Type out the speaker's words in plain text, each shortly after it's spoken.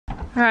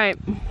Alright,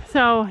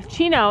 so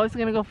Chino is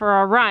gonna go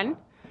for a run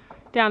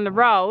down the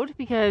road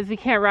because we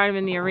can't ride him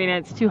in the arena,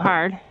 it's too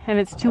hard and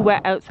it's too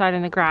wet outside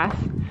in the grass.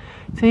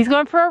 So he's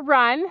going for a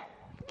run,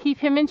 keep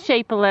him in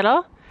shape a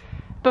little,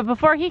 but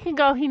before he can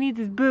go, he needs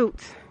his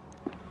boots.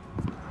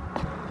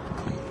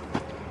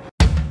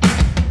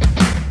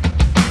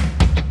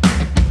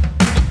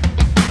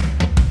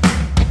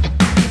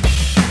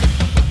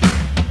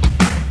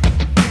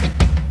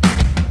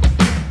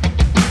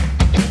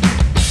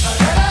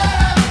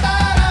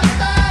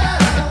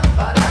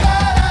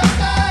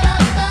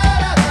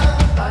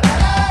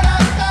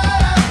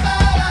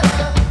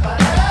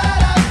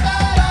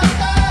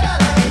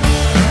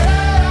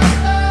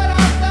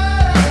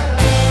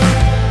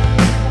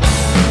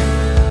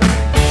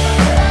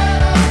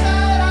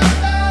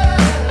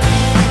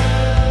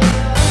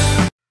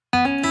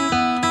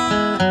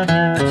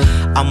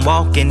 I'm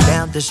walking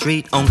down the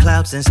street on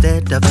clouds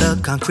instead of the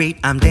concrete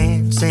I'm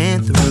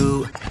dancing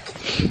through.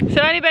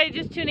 So anybody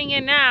just tuning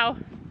in now,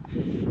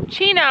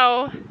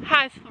 Chino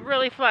has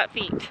really flat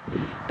feet.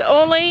 The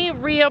only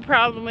real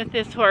problem with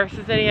this horse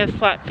is that he has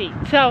flat feet.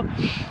 So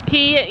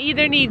he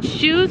either needs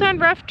shoes on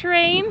rough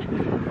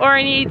terrain or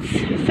he needs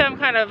some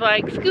kind of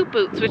like scoop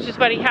boots, which is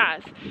what he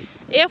has.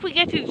 If we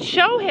get to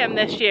show him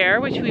this year,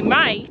 which we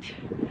might,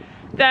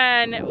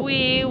 then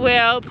we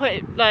will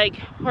put like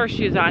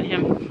horseshoes on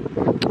him.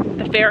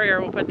 The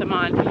farrier will put them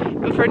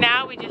on. But for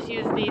now, we just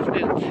use these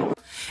boots.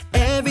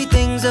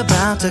 Everything's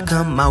about to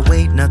come my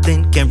way.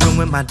 Nothing can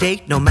ruin my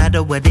day, no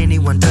matter what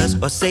anyone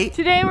does or say.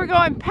 Today we're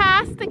going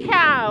past the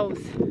cows.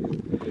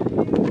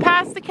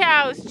 Past the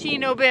cows,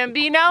 Chino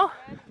Bambino.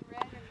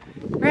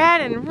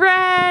 Red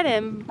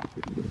and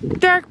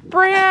dark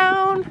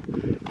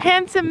brown.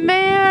 Handsome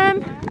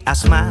man. I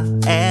smile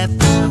at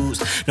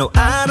fools. No,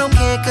 I don't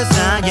care, cause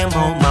I am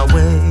on my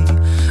way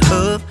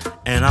up.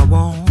 And I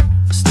won't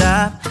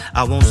stop,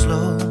 I won't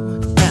slow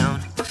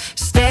down.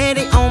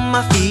 Steady on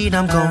my feet,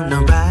 I'm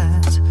gonna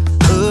rise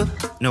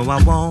up. No,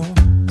 I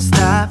won't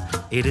stop,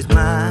 it is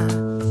my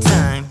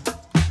time.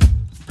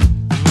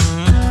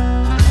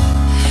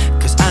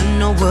 Cause I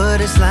know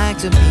what it's like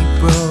to be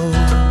broke.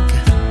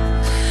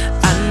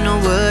 I know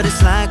what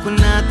it's like when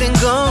nothing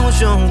goes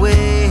your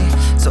way.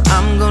 So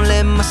I'm gonna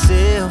let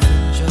myself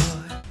enjoy.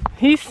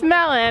 He's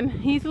smelling,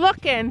 he's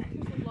looking.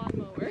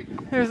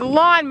 There's a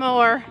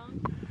lawnmower.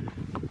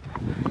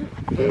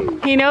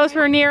 He knows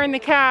we're nearing the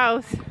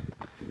cows.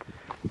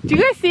 Do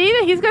you guys see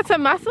that he's got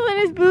some muscle in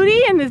his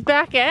booty and his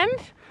back end?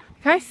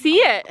 Can I see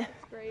it?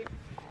 That's great.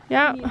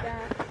 Yeah.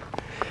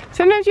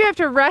 Sometimes you have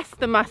to rest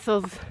the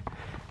muscles.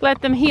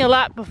 Let them heal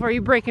up before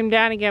you break them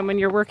down again when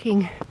you're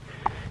working.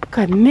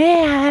 Good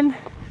man.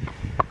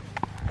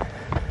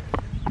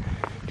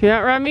 Do not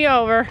run me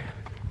over.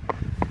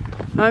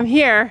 I'm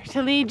here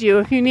to lead you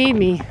if you need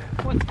me.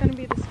 What's going to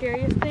be the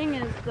scariest thing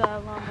is the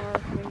lawnmower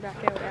coming back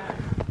out at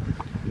us.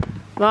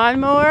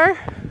 Lawnmower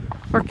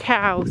or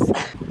cows?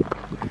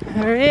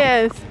 There it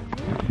is.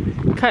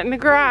 Cutting the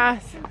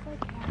grass.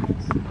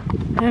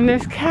 And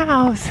there's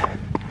cows.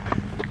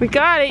 We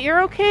got it.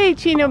 You're okay,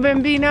 Chino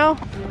Bambino.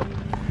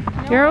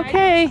 You're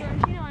okay.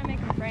 I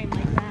make a frame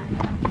like that.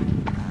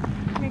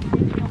 It makes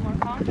me feel more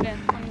confident.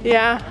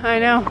 Yeah, I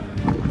know.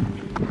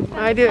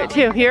 I do it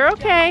too. You're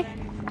okay.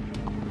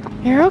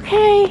 You're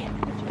okay.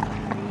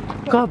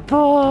 Good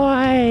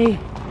boy.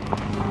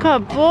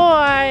 Good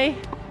boy.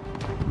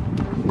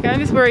 I'm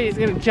just worried he's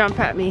gonna jump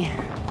at me.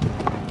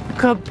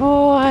 Good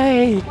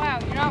boy. Wow,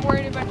 you're not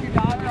worried about your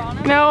daughter on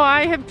it? No,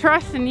 I have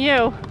trust in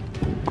you.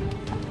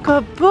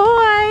 Good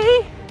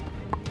boy.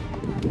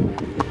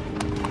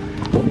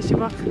 You should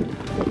walk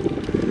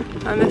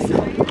on this.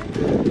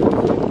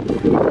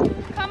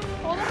 Come,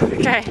 hold on.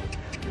 Okay.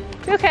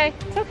 It's okay.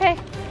 It's okay.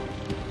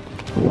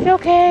 It's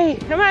okay.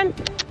 Come on.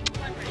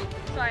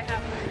 So I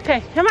have it.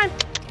 Okay, come on.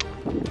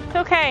 It's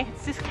okay.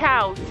 It's just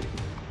cows.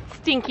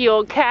 Stinky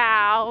old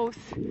cows.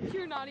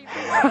 You're not even.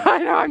 I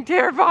know, I'm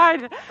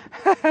terrified.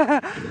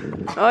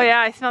 Oh yeah,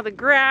 I smell the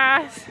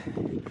grass.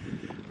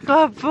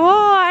 Good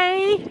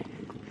boy.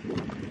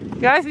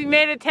 Guys, we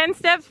made it 10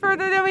 steps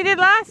further than we did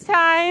last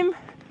time.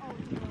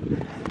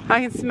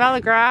 I can smell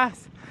the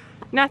grass.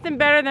 Nothing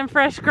better than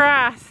fresh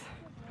grass.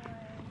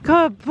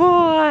 Good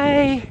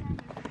boy.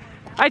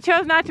 I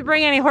chose not to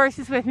bring any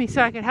horses with me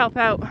so I could help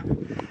out.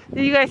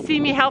 Did you guys see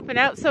me helping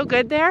out so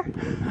good there?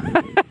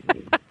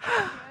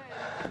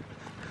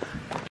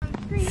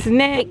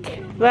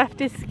 Snake left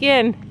his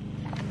skin.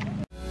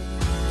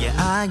 Yeah,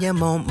 I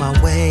am on my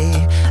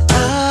way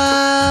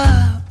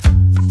up.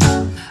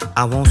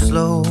 I won't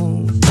slow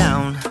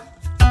down.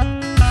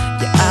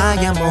 Yeah, I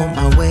am on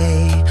my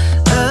way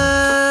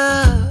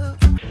up.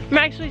 I'm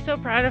actually so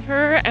proud of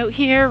her out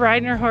here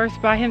riding her horse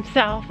by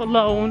himself,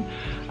 alone,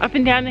 up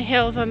and down the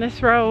hills on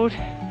this road.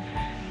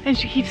 And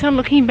she keeps on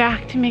looking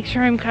back to make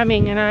sure I'm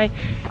coming. And I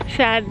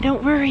said,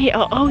 don't worry,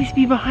 I'll always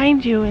be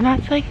behind you. And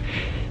that's like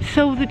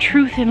so the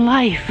truth in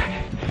life.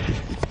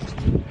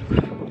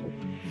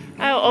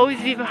 I'll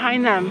always be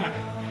behind them,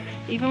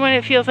 even when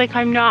it feels like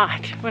I'm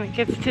not, when it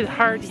gets to the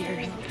hard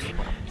years.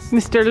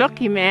 Mr.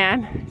 Lucky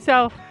Man.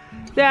 So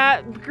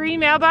That green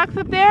mailbox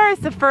up there is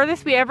the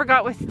furthest we ever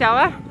got with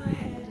Stella.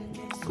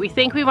 We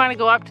think we want to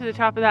go up to the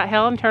top of that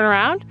hill and turn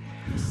around,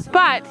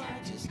 but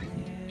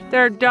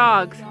there are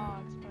dogs.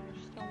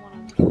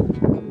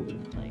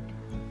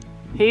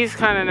 He's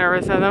kind of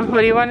nervous of them.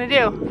 What do you want to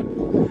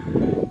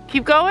do?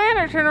 Keep going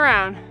or turn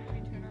around?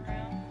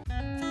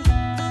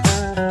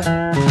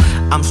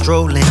 I'm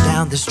strolling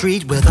down the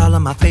street with all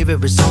of my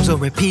favorite songs on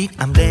repeat.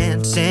 I'm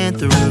dancing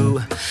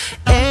through.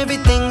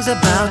 Everything's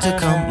about to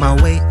come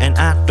my way, and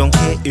I don't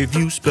care if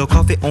you spill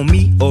coffee on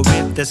me or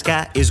if the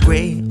sky is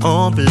gray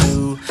or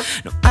blue.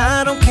 No,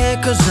 I don't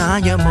care, cause I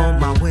am on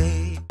my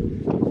way.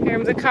 Here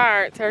comes a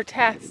car. It's our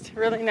test.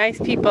 Really nice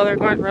people. They're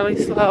going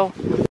really slow.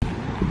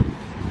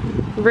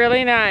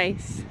 Really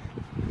nice.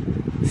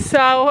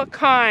 So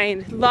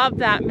kind. Love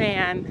that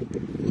man.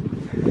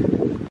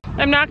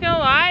 I'm not gonna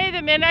lie,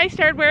 the minute I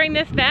started wearing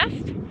this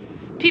vest,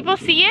 people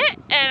see it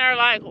and are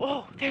like,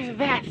 "Oh, there's a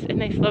vest,"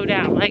 and they slow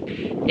down. Like,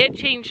 it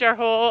changed our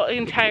whole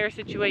entire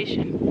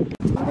situation.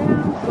 Slow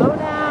down, slow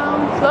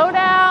down, slow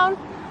down.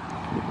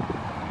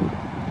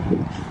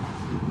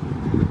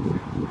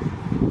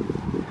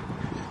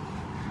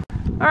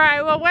 All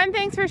right, well, one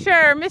thing's for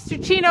sure,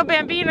 Mr. Chino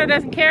Bambino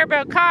doesn't care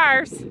about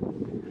cars.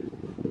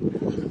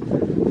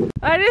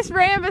 I just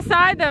ran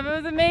beside them, it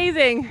was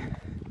amazing.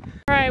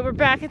 All right, we're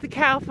back at the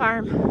cow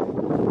farm.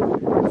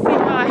 See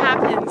how it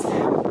happens.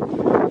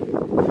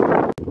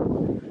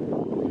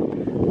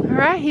 All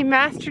right, he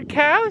mastered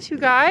cows, you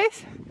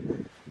guys.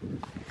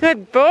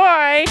 Good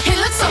boy. He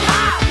looks so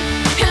hot,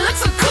 he looks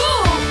so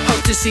cool.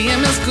 Hope to see him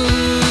in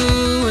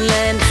school.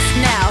 And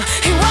now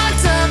he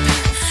walked up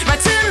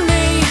right to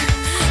me,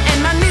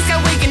 and my knees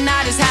got weak and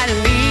I just had to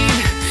leave.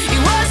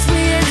 It was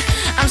weird,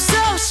 I'm so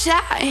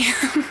shy.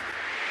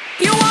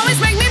 You always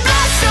make me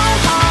blush so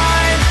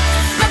hard.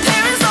 My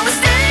parents always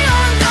stay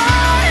on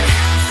guard.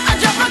 I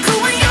drop my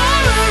cool when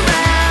you're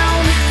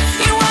around.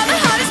 You are the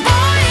hottest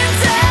boy in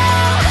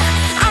town.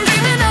 I'm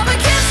dreaming of a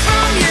kiss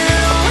from you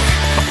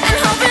and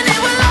hoping it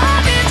will all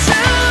be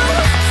true.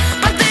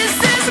 But this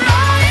is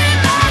my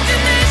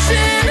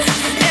imagination,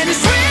 and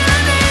it's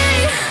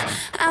really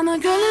I'm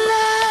not gonna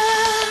lie.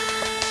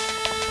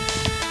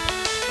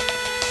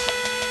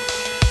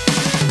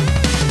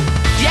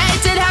 Yeah,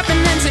 it did happen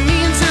then to me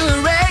and to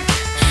a wreck.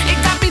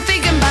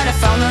 I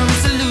found a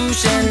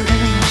solution.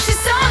 She's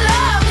so in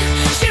love,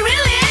 she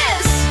really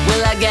is.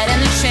 Will I get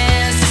any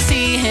chance to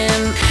see him?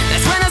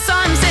 That's when I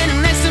saw him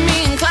sitting next to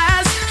me in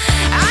class.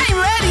 I ain't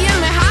ready and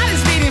my heart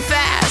is beating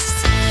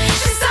fast.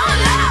 She's so in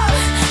love,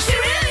 she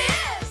really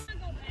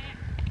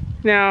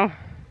is. No.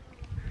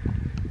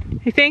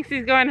 He thinks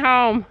he's going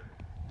home.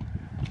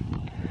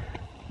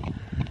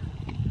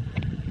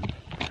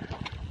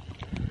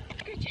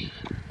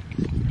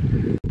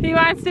 He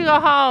wants to go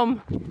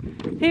home.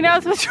 He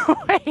knows which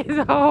way is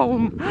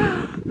home.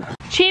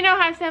 Chino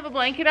has to have a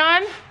blanket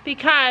on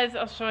because,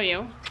 I'll show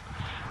you,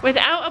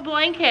 without a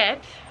blanket,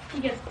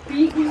 He gets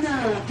beaten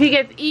up. he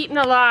gets eaten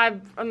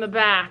alive on the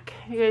back.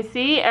 You guys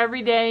see?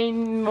 Every day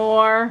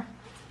more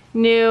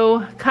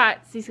new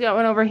cuts. He's got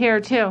one over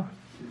here too.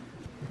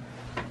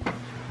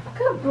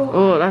 Good boy.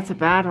 Oh, that's a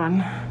bad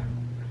one.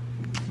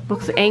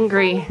 Looks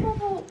angry. We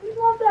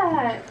love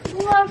that. We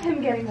love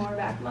him getting more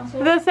back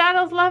muscle. The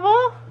saddle's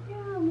level?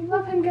 We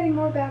love him getting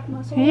more back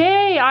muscle.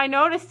 Yay, I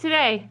noticed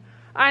today.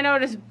 I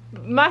noticed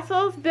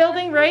muscles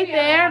building right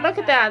there. Look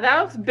at that.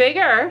 That looks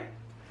bigger.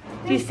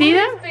 Do you see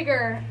them?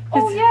 Bigger.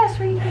 Oh yes,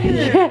 right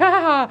here.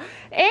 Yeah.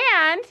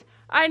 And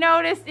I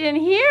noticed in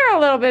here a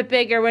little bit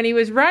bigger when he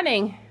was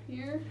running.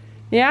 Here?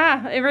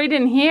 Yeah, right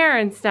in here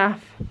and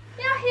stuff.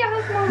 Yeah, he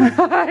has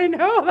more. I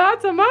know,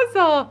 that's a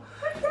muscle.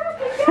 Good job,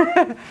 big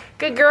guy.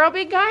 Good girl,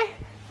 big guy.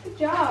 Good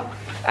job.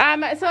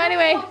 So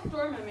anyway,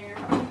 Storm him here.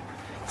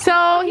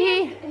 so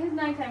he... His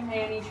nighttime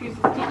hay, and he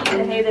chooses to eat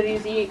the hay that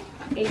he's eating.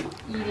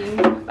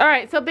 All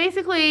right, so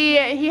basically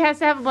he has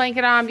to have a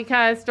blanket on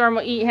because Storm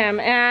will eat him,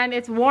 and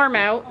it's warm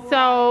out,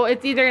 so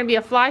it's either gonna be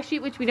a fly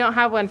sheet, which we don't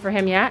have one for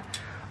him yet,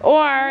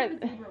 or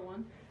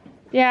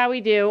yeah,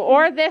 we do,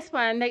 or this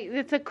one.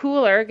 It's a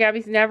cooler.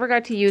 Gabby's never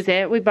got to use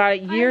it. We bought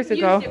it years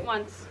ago. Used it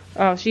once.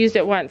 Oh, she used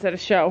it once at a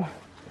show.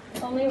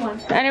 Only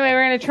once. Anyway,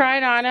 we're gonna try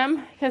it on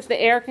him because the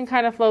air can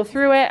kind of flow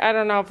through it. I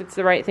don't know if it's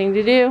the right thing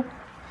to do,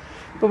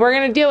 but we're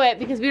gonna do it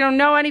because we don't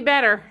know any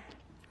better.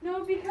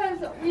 No, because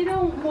we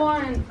don't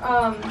want,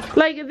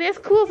 Like, this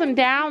cools him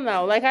down,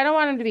 though. Like, I don't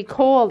want him to be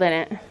cold in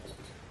it.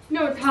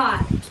 no, it's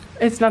hot.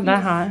 It's not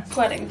that hot.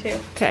 Sweating, too.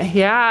 Okay,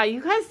 yeah, you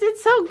guys did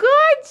so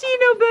good,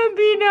 Chino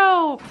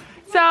Bambino.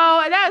 So,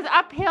 that was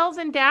up hills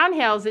and down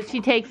hills that she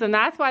takes him.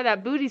 That's why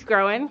that booty's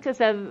growing, because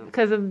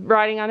of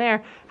riding on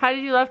there. How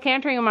did you love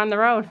cantering him on the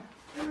road?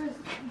 It was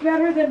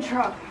better than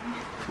truck.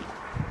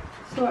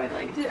 So I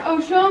liked it. Oh,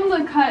 show him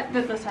the cut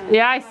that the saddle.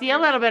 Yeah, I see a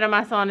little bit of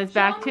muscle on his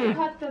back, Show him too. the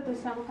cut that the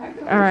saddle pack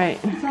covers. All right.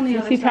 It's on the Is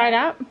other he side. tied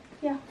up?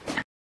 Yeah.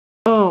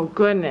 Oh,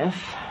 goodness.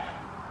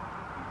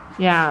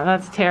 Yeah,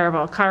 that's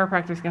terrible.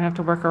 Chiropractor's going to have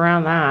to work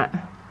around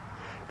that.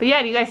 But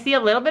yeah, do you guys see a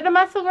little bit of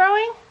muscle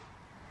growing?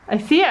 I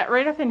see it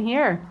right up in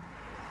here.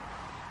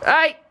 All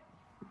right,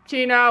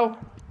 Chino.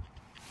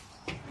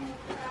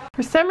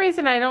 For some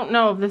reason, I don't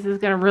know if this is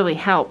gonna really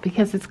help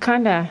because it's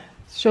kinda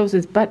shows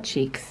his butt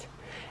cheeks.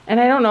 And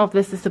I don't know if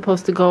this is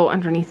supposed to go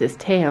underneath his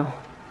tail.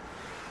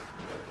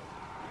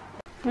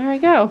 There we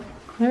go.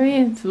 There he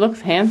is.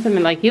 Looks handsome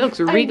and like he looks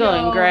regal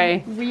in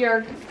gray. We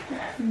are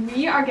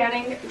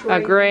getting gray. A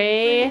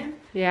gray,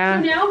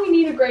 yeah. So now we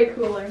need a gray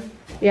cooler.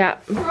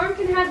 Yeah. Storm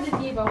can have the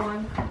Devo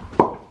one.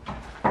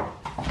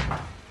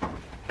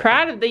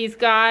 Proud of these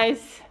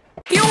guys.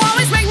 You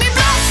always make me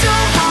blush so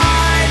hard.